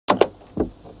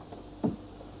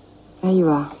There you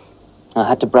are. I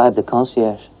had to bribe the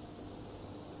concierge.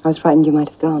 I was frightened you might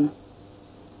have gone.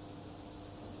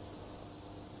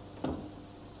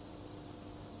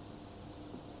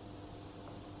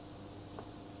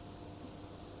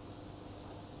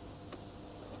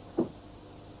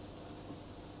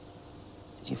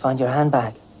 Did you find your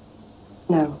handbag?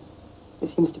 No. It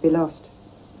seems to be lost.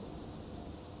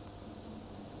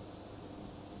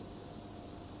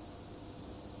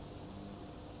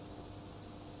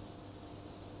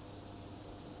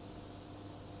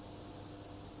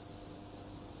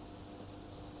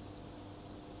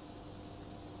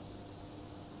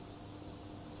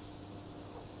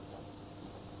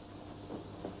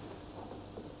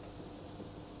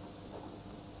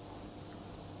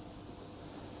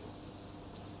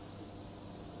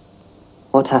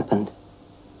 What happened?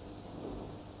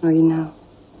 Oh, you know.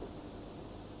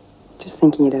 Just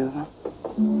thinking it over.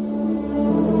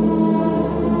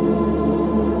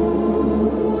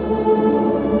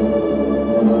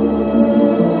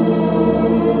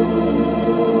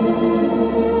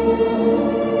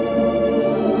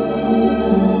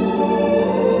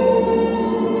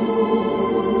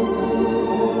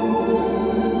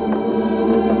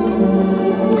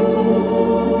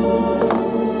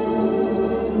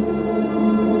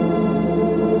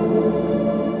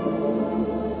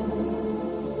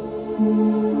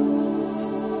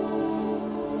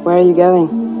 Where are you going?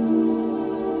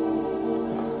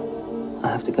 I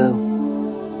have to go.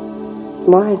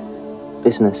 Why?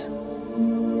 Business.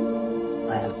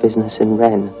 I have business in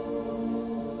Rennes.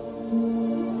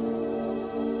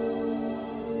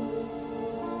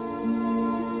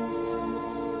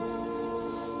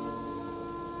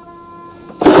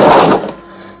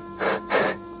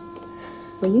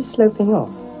 Were you sloping off?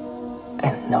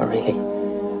 Not really.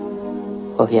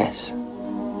 Well, yes.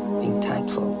 Being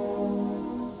tactful.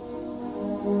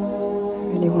 I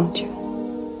really want you.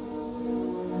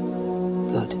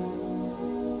 Good.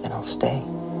 Then I'll stay.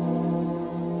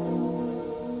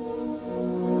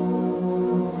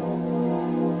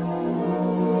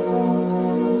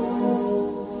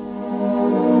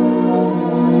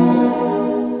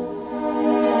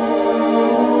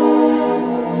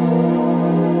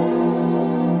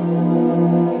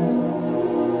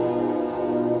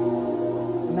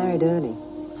 I married early.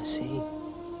 I see.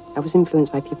 I was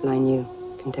influenced by people I knew,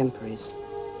 contemporaries.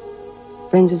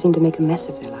 Friends who seemed to make a mess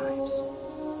of their lives.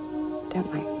 Don't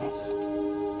like mess.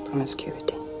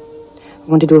 Promiscuity. I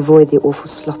wanted to avoid the awful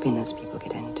sloppiness people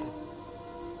get into.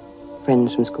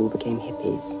 Friends from school became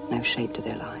hippies, no shape to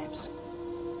their lives.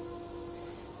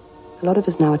 A lot of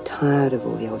us now are tired of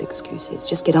all the old excuses.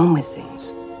 Just get on with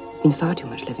things. There's been far too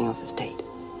much living off the state.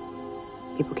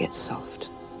 People get soft.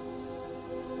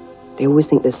 They always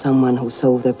think there's someone who'll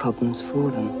solve their problems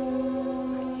for them.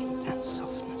 I hate that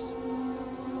softness.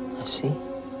 I see.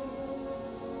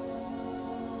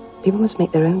 People must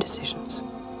make their own decisions.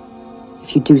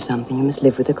 If you do something, you must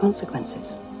live with the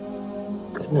consequences.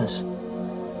 Goodness.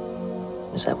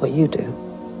 Is that what you do?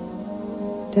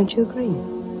 Don't you agree?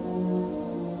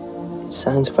 It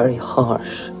sounds very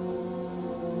harsh.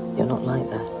 You're not like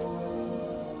that.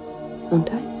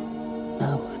 Aren't I?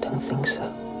 No, I don't think so.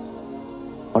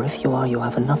 Or if you are, you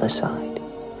have another side.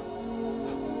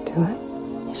 Do I?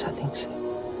 Yes, I think so.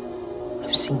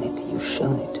 I've seen it. You've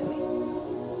shown it to me.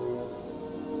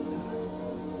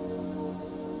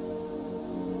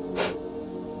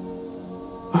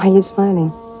 Why are you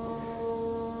smiling?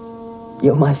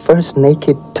 You're my first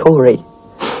naked Tory.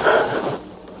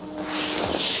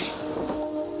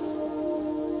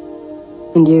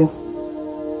 And you?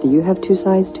 Do you have two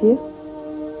sides to you?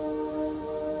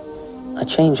 I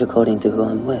change according to who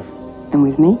I'm with. And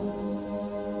with me?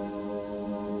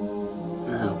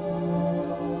 No.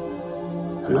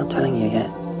 I'm not telling you yet.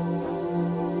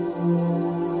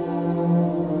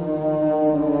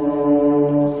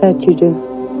 What's that you do?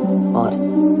 What?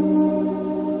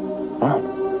 That?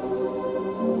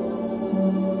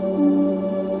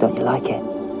 Don't you like it?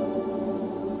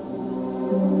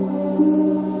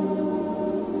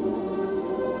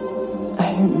 I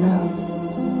don't know.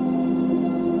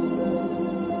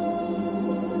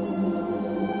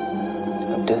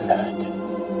 Don't do that.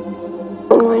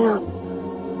 Why not?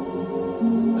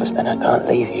 Because then I can't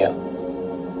leave you.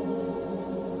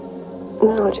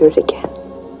 No, I'll do it again.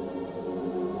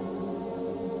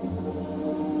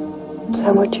 Is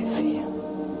that what you feel?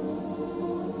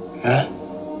 Huh?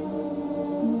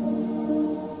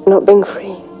 Not being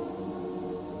free.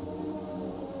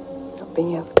 Not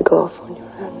being able to go off on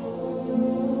your own.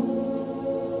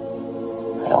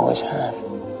 I always have.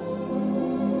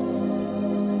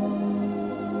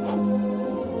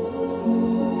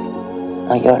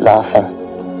 Now you're laughing.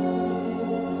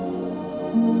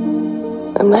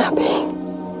 I'm happy.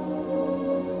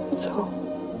 That's all.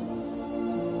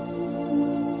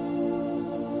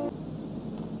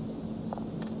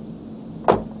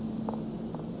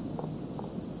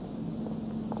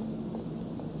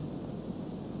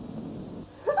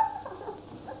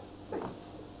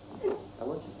 I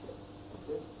want you to.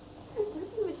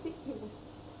 Don't be ridiculous.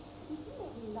 You do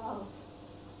make me laugh.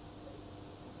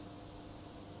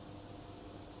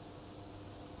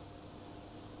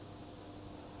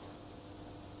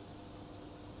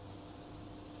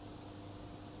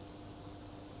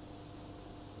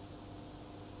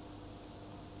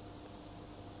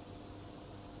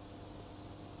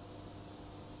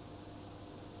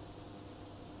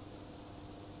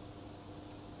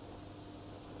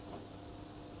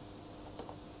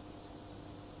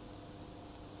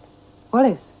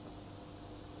 Wallace.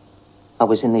 I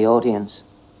was in the audience.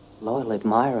 Loyal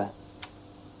admirer.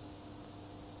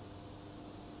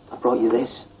 I brought you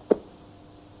this.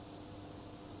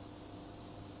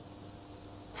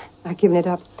 I've given it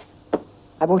up.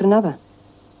 I bought another.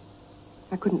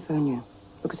 I couldn't phone you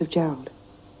because of Gerald.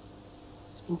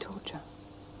 It's been torture.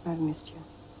 I've missed you.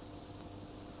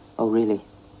 Oh, really?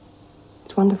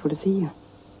 It's wonderful to see you.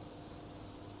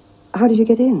 How did you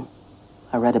get in?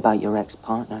 I read about your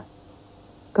ex-partner.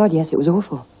 God, yes, it was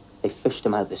awful. They fished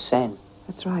him out the Seine.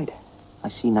 That's right. I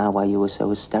see now why you were so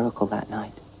hysterical that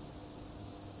night.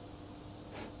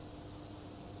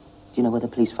 Do you know where the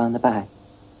police found the bag?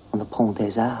 On the Pont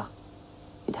des Arts.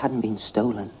 It hadn't been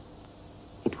stolen.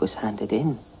 It was handed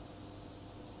in.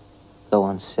 Go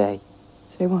on, say.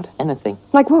 Say what? Anything.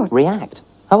 Like what? React.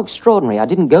 How extraordinary. I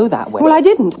didn't go that way. Well, I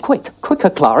didn't. Quicker,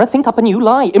 Clara. Think up a new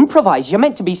lie. Improvise. You're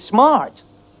meant to be smart.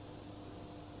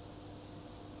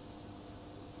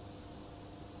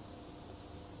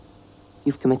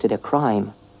 You've committed a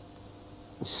crime.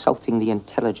 Insulting the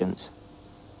intelligence.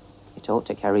 It ought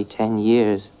to carry 10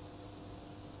 years.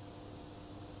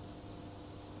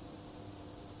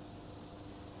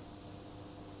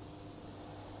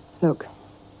 Look.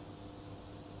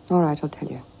 All right, I'll tell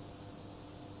you.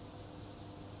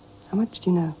 How much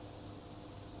do you know?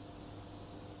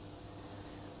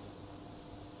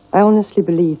 I honestly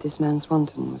believe this man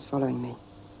Swanton was following me.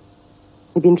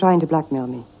 He'd been trying to blackmail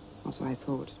me. That's what I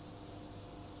thought.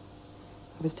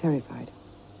 I was terrified.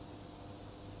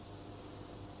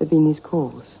 There'd been these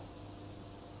calls.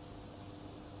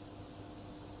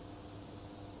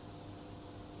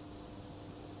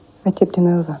 I tipped him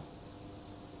over.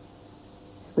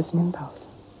 It was an impulse.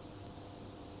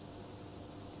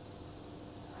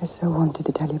 I so wanted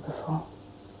to tell you before.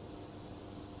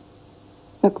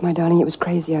 Look, my darling, it was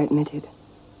crazy, I admitted.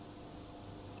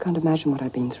 Can't imagine what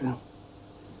I've been through.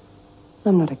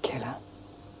 I'm not a killer.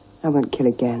 I won't kill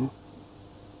again.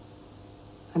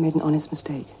 I made an honest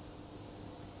mistake,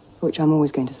 for which I'm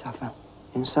always going to suffer.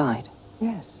 Inside?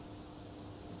 Yes.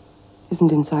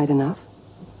 Isn't inside enough?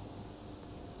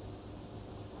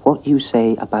 What you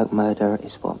say about murder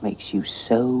is what makes you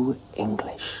so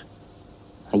English.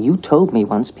 Now, you told me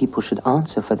once people should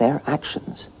answer for their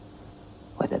actions,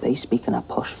 whether they speak in a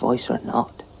posh voice or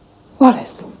not.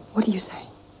 Wallace, what are you saying?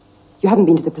 You haven't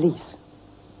been to the police.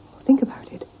 Think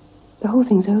about it. The whole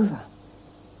thing's over.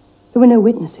 There were no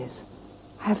witnesses.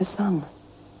 I have a son.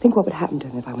 Think what would happen to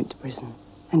him if I went to prison.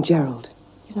 And Gerald,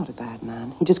 he's not a bad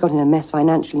man. He just got in a mess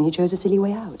financially and he chose a silly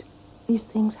way out. These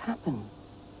things happen.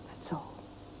 That's all.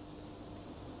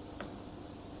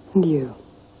 And you?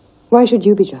 Why should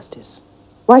you be justice?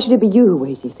 Why should it be you who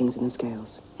weighs these things in the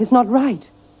scales? It's not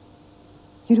right.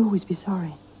 You'd always be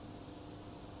sorry.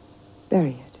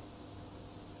 Bury it.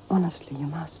 Honestly, you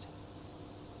must.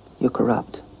 You're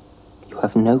corrupt. You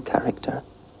have no character.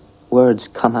 Words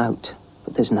come out,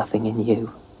 but there's nothing in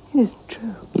you. It isn't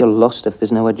true. You're lost if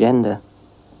there's no agenda.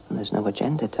 And there's no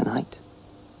agenda tonight.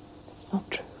 It's not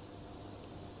true.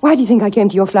 Why do you think I came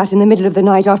to your flat in the middle of the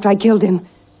night after I killed him?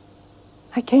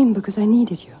 I came because I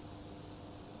needed you.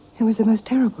 It was the most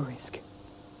terrible risk.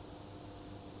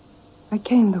 I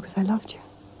came because I loved you.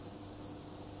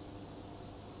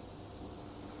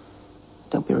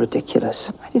 Don't be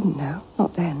ridiculous. I didn't know.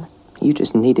 Not then. You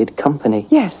just needed company.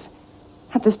 Yes.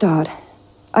 At the start,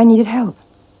 I needed help.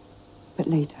 But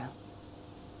later,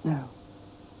 no.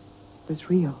 It was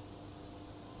real.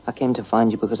 I came to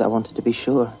find you because I wanted to be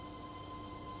sure.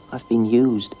 I've been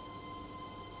used.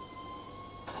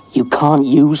 You can't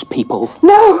use people.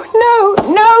 No, no,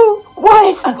 no!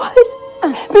 Wallace!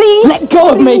 Wallace! Please! Let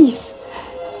go of me! Please!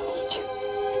 I need you.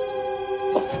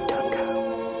 Don't go.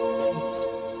 Please.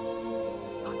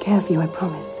 I'll care for you, I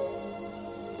promise.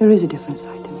 There is a different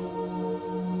side to me.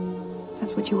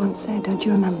 That's what you once said, don't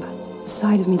you remember? The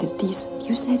side of me that's decent.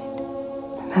 You said it.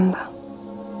 Remember?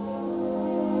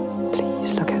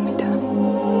 Please look at me,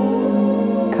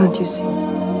 darling. Can't you see?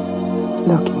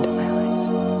 Look into my eyes.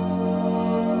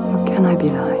 How can I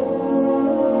be lying?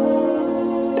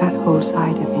 That whole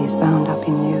side of me is bound up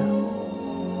in you.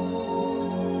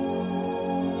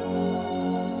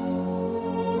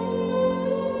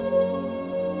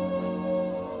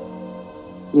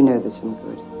 You know there's some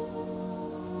good.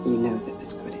 You know that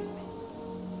there's good in me.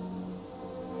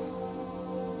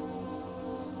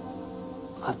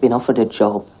 I've been offered a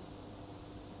job.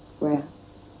 Where?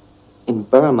 In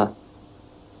Burma.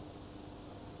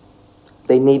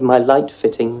 They need my light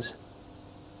fittings.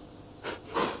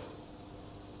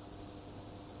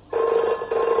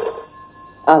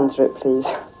 Answer it, please.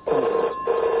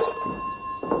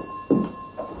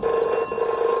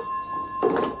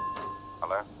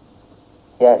 Hello?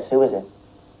 Yes, who is it?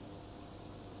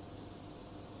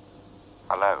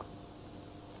 Hello?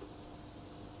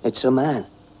 It's a man.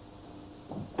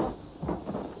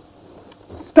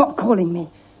 Stop calling me.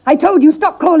 I told you,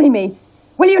 stop calling me.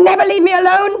 Will you never leave me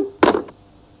alone?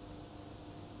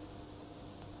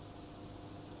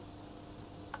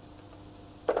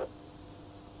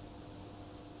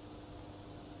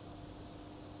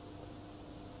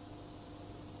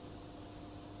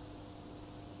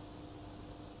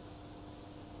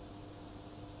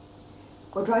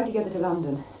 We'll drive together to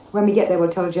London. When we get there,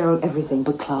 we'll tell Gerald everything.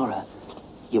 But Clara,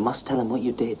 you must tell him what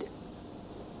you did.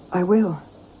 I will.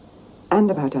 And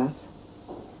about us.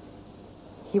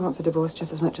 He wants a divorce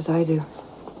just as much as I do.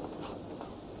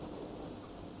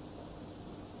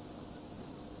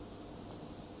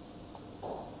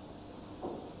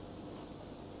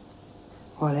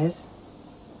 Wallace?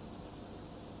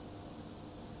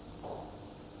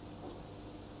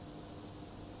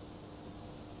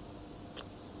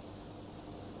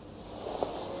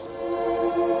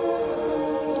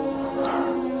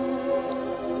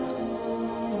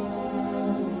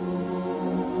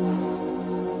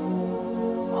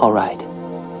 All right.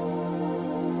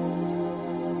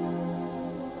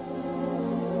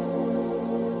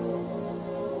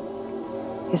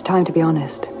 It's time to be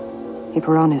honest. If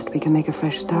we're honest, we can make a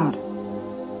fresh start.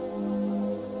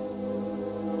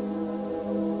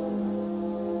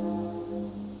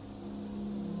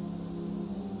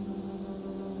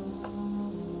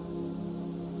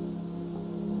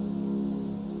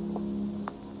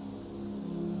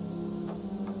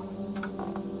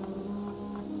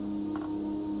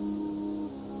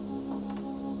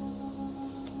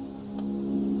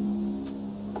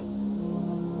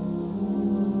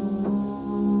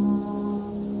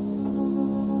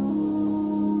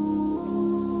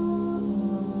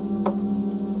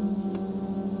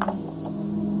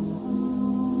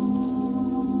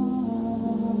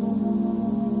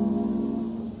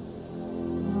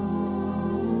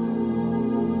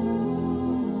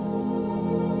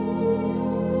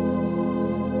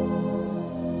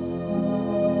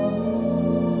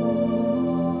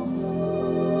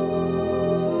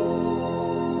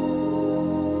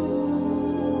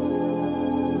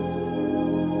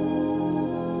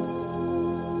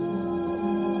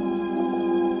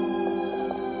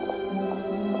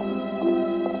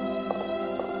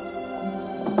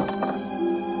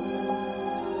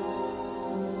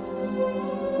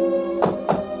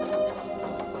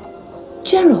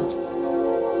 Gerald,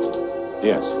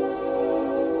 Yes.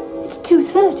 it's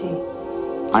 2:30.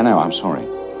 I know, I'm sorry.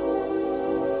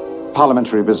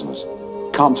 Parliamentary business.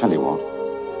 Can't tell you what.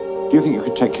 Do you think you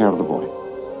could take care of the boy?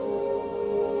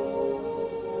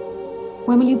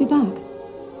 When will you be back?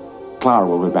 Clara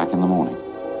will be back in the morning.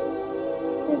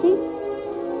 Ready?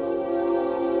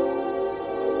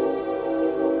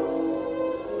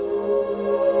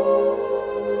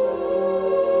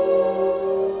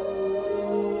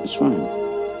 It's fine.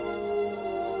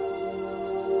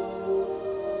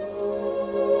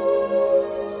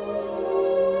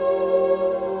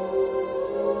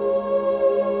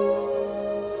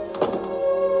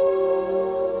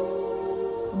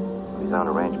 His own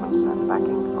arrangements and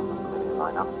backing from the familiar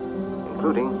lineup,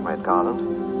 including Red Garland,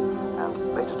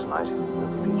 and later tonight we'll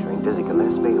be featuring Dizzy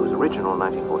Gillespie, whose original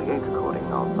 1948 recording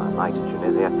of Night in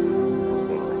Tunisia has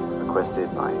been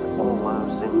requested by all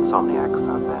those insomniacs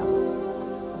out there.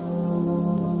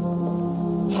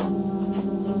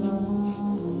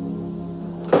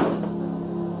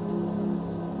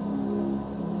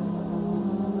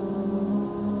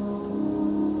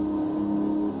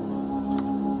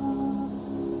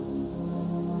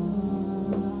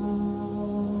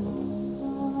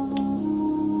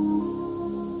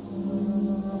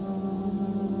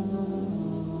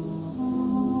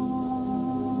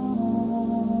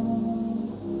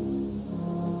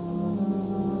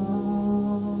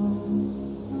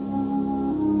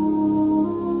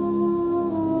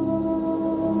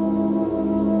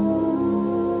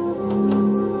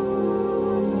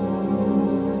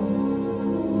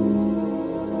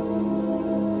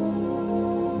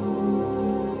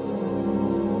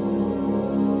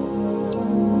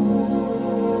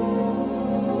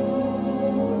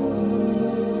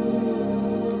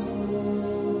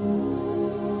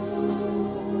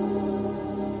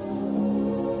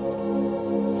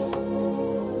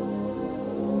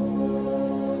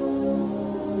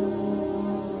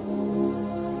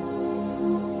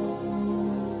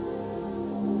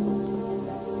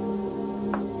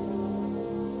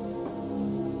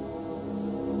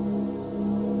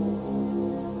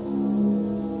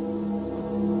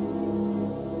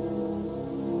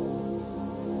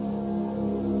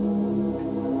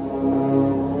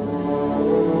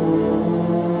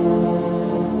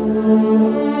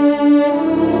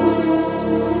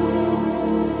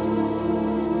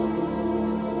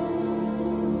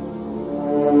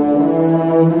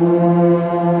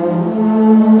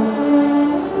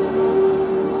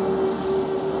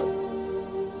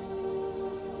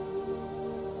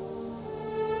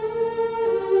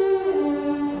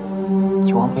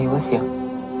 want me with you?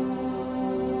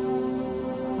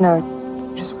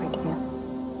 No, just wait here.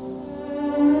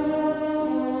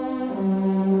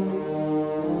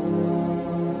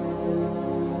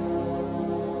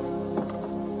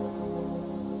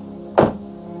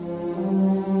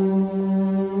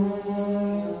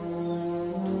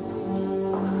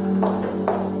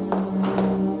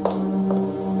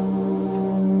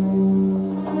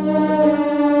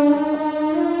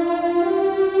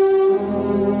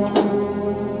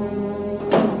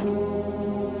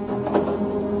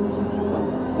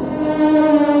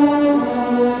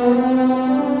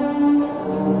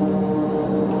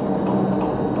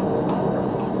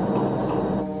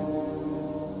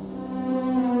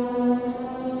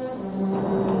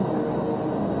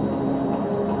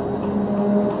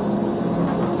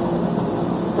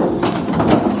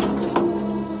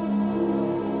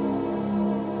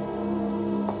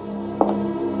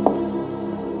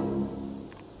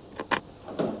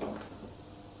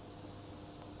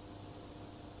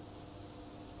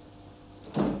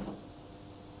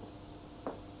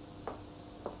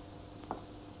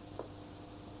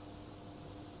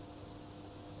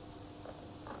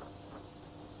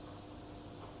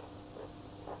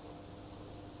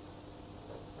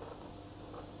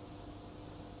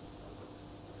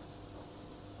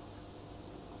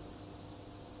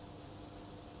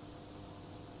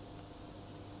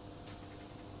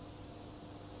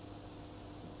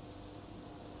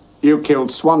 You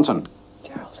killed Swanton.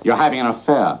 Gerald. You're having an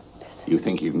affair. You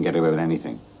think you can get away with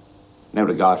anything. No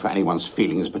regard for anyone's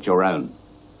feelings but your own.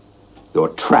 You're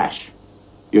trash.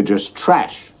 You're just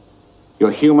trash.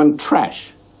 You're human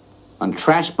trash. And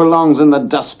trash belongs in the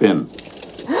dustbin.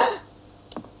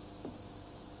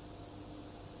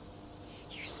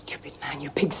 You stupid man, you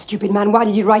big stupid man. Why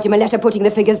did you write him a letter putting the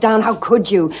figures down? How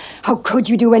could you? How could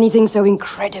you do anything so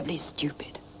incredibly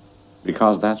stupid?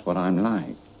 Because that's what I'm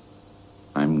like.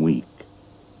 I'm weak.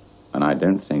 And I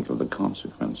don't think of the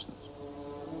consequences.